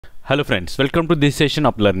Hello friends, welcome to this session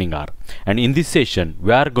of Learning R, and in this session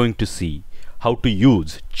we are going to see how to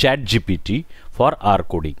use ChatGPT for R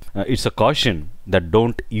coding. It's a caution that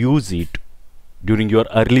don't use it during your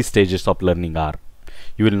early stages of learning R.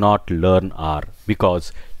 You will not learn R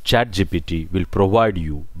because ChatGPT will provide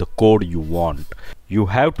you the code you want. You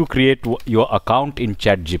have to create your account in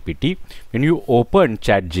ChatGPT. When you open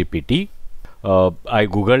ChatGPT, I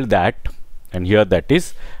googled that, and here that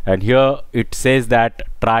is, and here it says that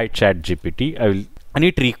try ChatGPT. And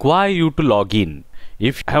it requires you to log in.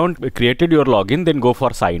 If you haven't created your login, then go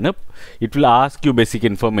for sign up. It will ask you basic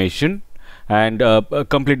information and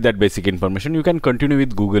complete that basic information. You can continue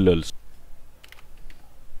with Google also.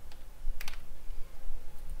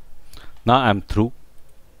 Now I'm through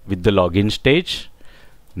with the login stage.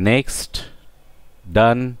 Next,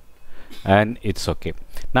 done, and it's okay.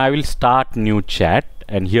 Now I will start new chat,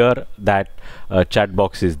 and here that chat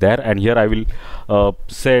box is there, and here I will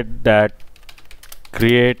say that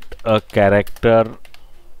create a character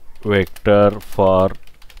vector for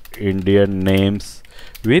Indian names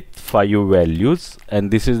with 5 values,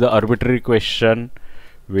 and this is the arbitrary question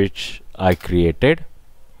which I created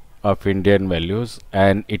of Indian values,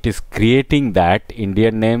 and it is creating that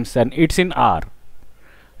Indian names, and it's in R.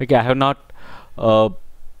 Okay, I have not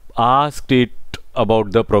asked it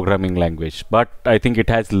about the programming language, but I think it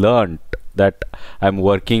has learned that I'm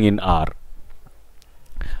working in R.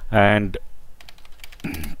 And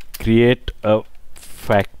create a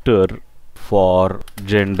factor for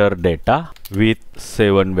gender data with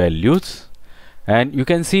 7 values, and you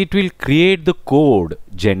can see it will create the code: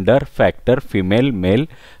 gender, factor, female, male,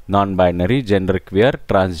 non-binary, genderqueer,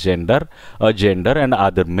 transgender, agender, and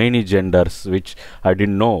other many genders which I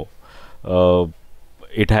didn't know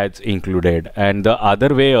it has included. And the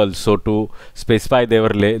other way also to specify their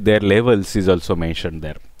levels is also mentioned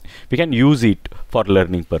there. We can use it for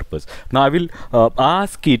learning purpose. Now I will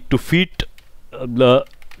ask it to fit the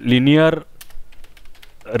linear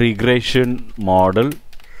regression model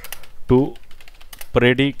to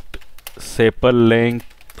predict sepal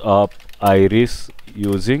length of iris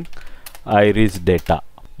using iris data.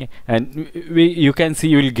 And you can see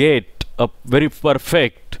you will get a very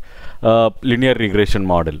perfect linear regression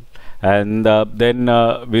model, and then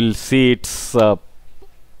we'll see it's how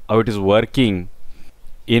it is working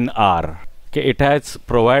in R. Okay, it has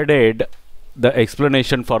provided the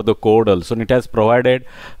explanation for the code also, and it has provided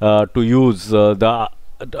to use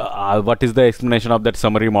what is the explanation of that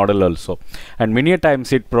summary model also, and many a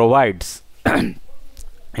times it provides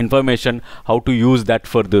information how to use that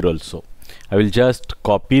further also. I will just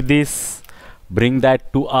copy this, bring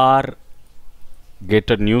that to R,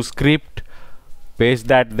 get a new script, paste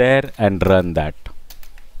that there, and run that,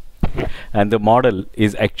 and the model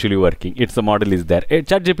is actually working. The model is there.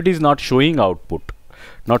 ChatGPT is not showing output,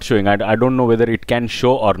 not showing. I don't know whether it can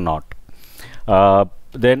show or not.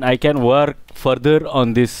 Then I can work further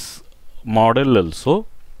on this model also,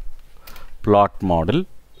 plot model,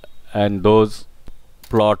 and those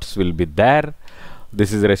plots will be there.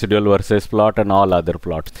 This is residual versus plot and all other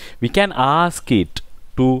plots. We can ask it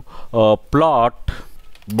to plot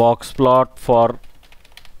box plot for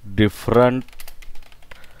different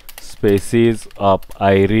species of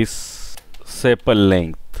iris sepal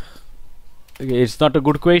length. Okay, it's not a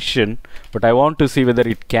good question, but I want to see whether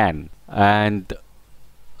it can. And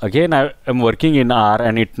again, I am working in R,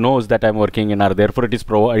 and it knows that I'm working in R, therefore it is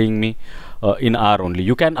providing me in R only.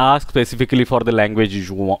 You can ask specifically for the language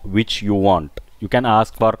which you want. You can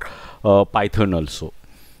ask for Python also,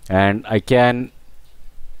 and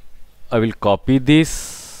I will copy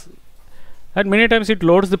this, and many times it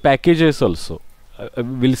loads the packages also.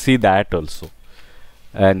 We'll see that also.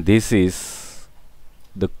 And this is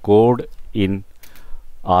the code in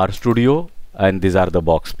RStudio, and these are the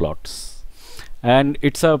box plots, and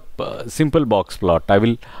it's a simple box plot. I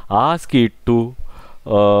will ask it to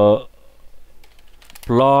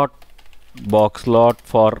plot box plot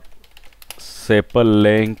for sepal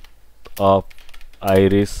length of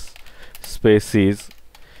iris species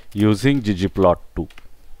using ggplot2.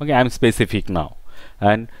 Okay, I'm specific now,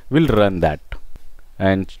 and we'll run that,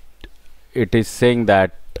 and it is saying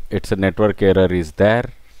that it's a network error is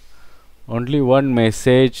there, only one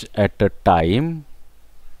message at a time,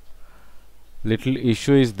 little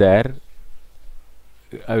issue is there.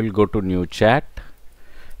 I will go to new chat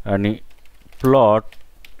and plot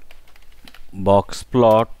box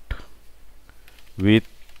plot with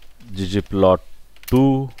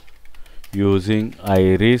ggplot2 using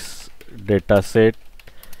iris dataset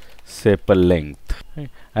sepal length,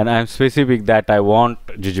 and I am specific that I want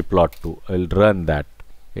ggplot2. I will run that.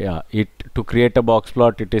 Yeah, it to create a box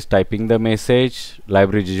plot, it is typing the message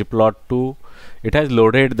library ggplot2. It has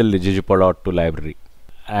loaded the ggplot2 library,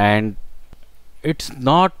 and it's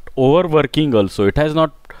not overworking also. It has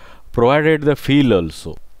not provided the field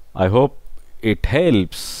also. I hope it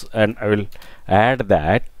helps, and I will add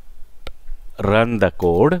that, run the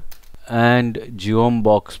code. And geom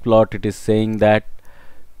box plot, it is saying that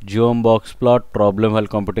geom box plot problem while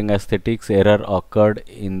computing aesthetics, error occurred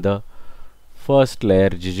in the first layer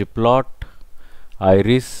ggplot,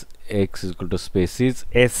 iris x is equal to spaces,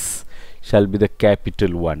 s shall be the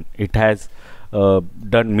capital one. It has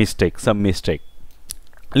done mistake, some mistake,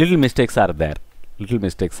 little mistakes are there,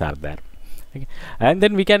 okay. And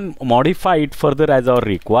then we can modify it further as our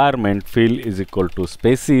requirement. Fill is equal to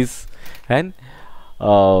spaces, and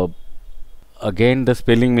again the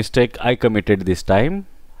spelling mistake I committed this time.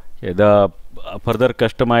 Okay, the further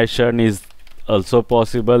customization is also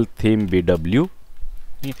possible, theme bw,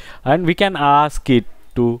 okay. And we can ask it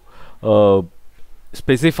to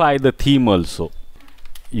specify the theme also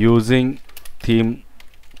using theme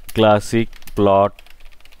classic plot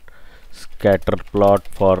scatter plot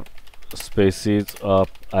for spaces of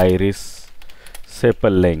iris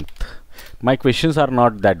sepal length. My questions are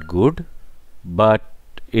not that good, but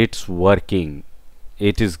it's working.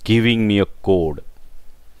 It is giving me a code,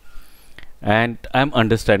 and I'm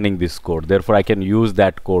understanding this code, therefore I can use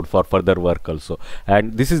that code for further work also.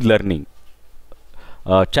 And this is learning.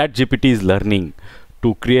 ChatGPT is learning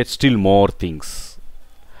to create still more things,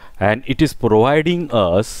 and it is providing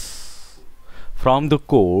us from the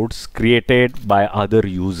codes created by other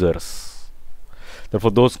users. Therefore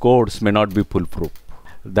those codes may not be foolproof.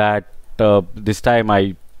 That this time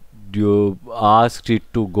I asked it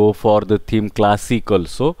to go for the theme classic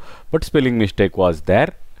also, but spelling mistake was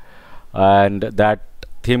there, and that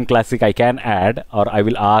theme classic I can add, or I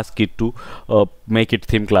will ask it to make it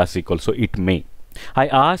theme classic also. It may. I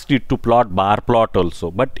asked it to plot bar plot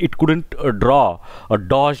also, but it couldn't draw a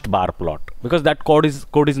dodged bar plot because that code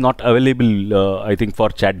is not available I think for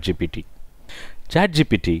ChatGPT.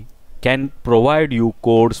 ChatGPT can provide you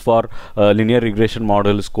codes for linear regression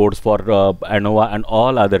models, codes for ANOVA and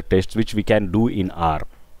all other tests which we can do in R.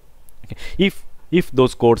 Okay. If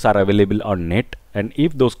those codes are available on net, and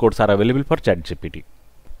if those codes are available for ChatGPT,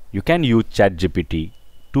 you can use ChatGPT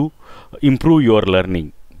to improve your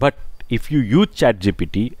learning. But if you use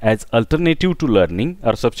ChatGPT as alternative to learning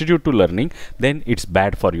or substitute to learning, then it's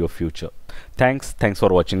bad for your future. Thanks for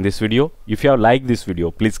watching this video. If you have liked this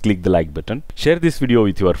video, please click the like button, share this video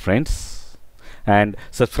with your friends, and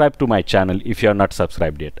subscribe to my channel if you are not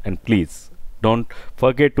subscribed yet. And please don't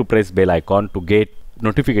forget to press bell icon to get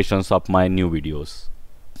notifications of my new videos.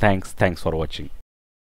 Thanks for watching.